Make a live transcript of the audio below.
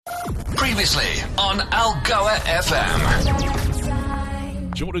Previously on Algoa FM.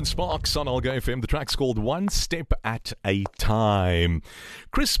 Jordan Sparks on Algoa FM. The track's called One Step at a Time.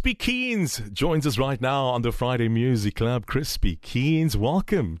 Krispy Keenz joins us right now on the Friday Music Club. Krispy Keenz,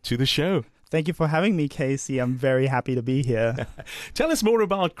 welcome to the show. Thank you for having me, Casey. I'm very happy to be here. Tell us more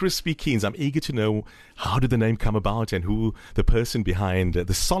about Krispy Keenz. I'm eager to know, how did the name come about and who the person behind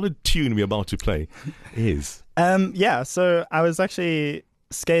the solid tune we're about to play is? So I was actually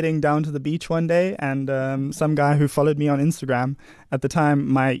skating down to the beach one day, and some guy who followed me on Instagram at the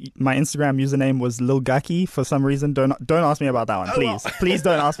time, my Instagram username was Lil Gucky for some reason. Don't ask me about that one, please. Please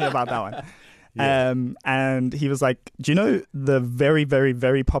don't ask me about that one. Yeah. And he was like, do you know the very, very,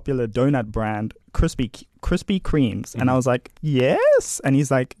 very popular donut brand Krispy Keenz? Mm-hmm. And I was like, yes. And he's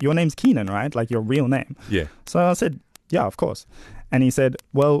like, your name's Keenan, right? Like your real name. Yeah. So I said, yeah, of course. And he said,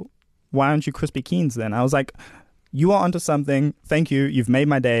 well, why aren't you Krispy Keenz then? I was like, you are onto something. Thank you. You've made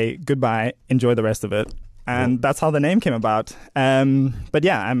my day. Goodbye. Enjoy the rest of it. And that's how the name came about. But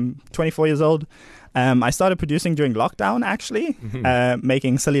yeah, I'm 24 years old. I started producing during lockdown, actually,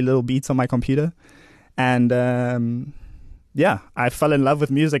 making silly little beats on my computer. And I fell in love with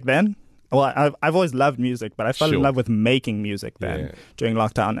music then. Well, I've always loved music, but I fell in love with making music then during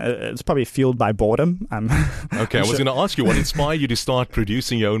lockdown. It's probably fueled by boredom. Okay, I was going to ask you, what inspired you to start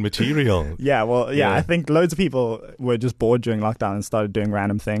producing your own material? I think loads of people were just bored during lockdown and started doing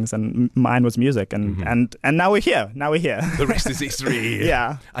random things, and mine was music. And now we're here. The rest is history.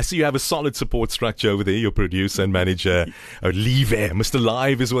 Yeah. I see you have a solid support structure over there, your producer and manager, Live. Mr.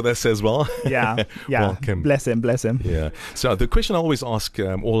 Live is with us as well. Yeah. Welcome. Bless him. Yeah. So the question I always ask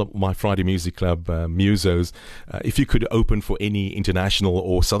all of my Friday Music Club musos, if you could open for any international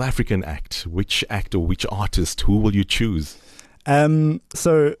or South African act, which act or which artist, who will you choose?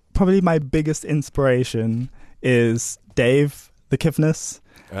 So probably my biggest inspiration is Dave the Kiffness.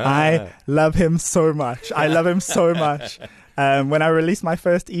 I love him so much. When I released my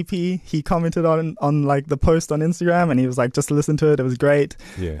first EP, he commented on like the post on Instagram, and he was like, just listen to it. It was great.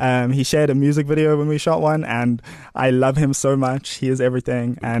 Yeah. He shared a music video when we shot one, and I love him so much. He is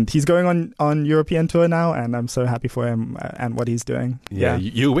everything. And he's going on European tour now, and I'm so happy for him and what he's doing. Yeah.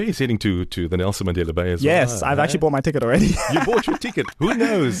 You were heading to the Nelson Mandela Bay as well. Yes, I've actually bought my ticket already. You bought your ticket. Who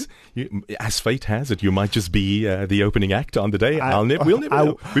knows? As fate has it, you might just be the opening act on the day. We'll never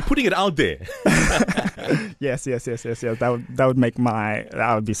know. We're putting it out there. Yes.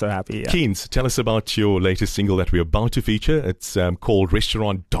 That would be so happy. Yeah. Keenz, tell us about your latest single that we're about to feature. It's called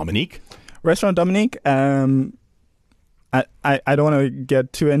Restaurant Dominique. Restaurant Dominique. I don't want to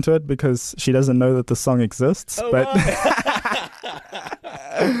get too into it because she doesn't know that the song exists. But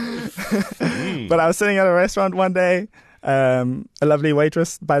I was sitting at a restaurant one day. A lovely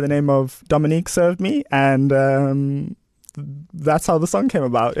waitress by the name of Dominique served me, and that's how the song came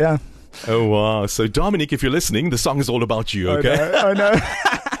about. Yeah. Oh, wow. So, Dominic, if you're listening, the song is all about you, okay? Oh, no.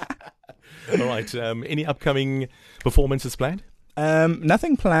 All right. Any upcoming performances planned?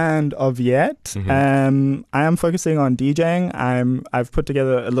 Nothing planned of yet. Mm-hmm. I am focusing on DJing. I've put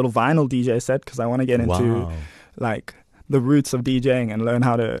together a little vinyl DJ set because I want to get into like the roots of DJing and learn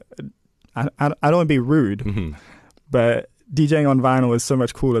how to... I don't want to be rude, but DJing on vinyl is so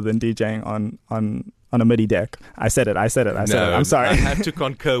much cooler than DJing on a MIDI deck. I said it. I'm sorry. I have to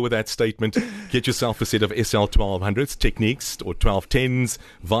concur with that statement. Get yourself a set of SL 1200s, Techniques, or 1210s,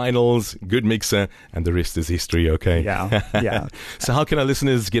 vinyls, good mixer, and the rest is history, okay? Yeah. So how can our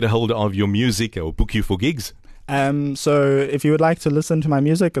listeners get a hold of your music or book you for gigs? So if you would like to listen to my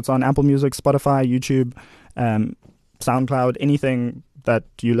music, it's on Apple Music, Spotify, YouTube, SoundCloud, anything that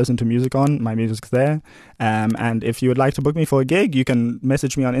you listen to music on, my music's there. And if you would like to book me for a gig, you can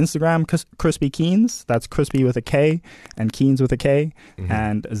message me on Instagram, Krispy Keenz. That's Krispy with a K and Keenz with a K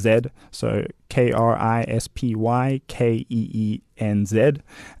and Z. So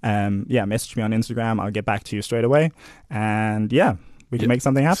KrispyKeenz. Message me on Instagram. I'll get back to you straight away. And we can make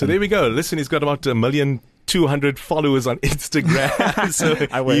something happen. So there we go. Listen, he's got about 1,200,000 followers on Instagram, so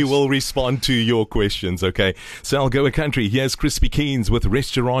he will respond to your questions, okay? So Algoa Country, here's Krispy Keenz with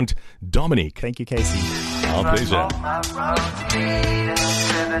Restaurant Dominique. Thank you, Casey. Our pleasure.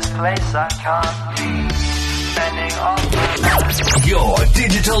 Your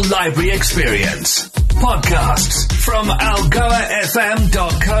digital library experience. Podcasts from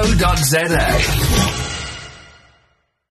algoafm.co.za.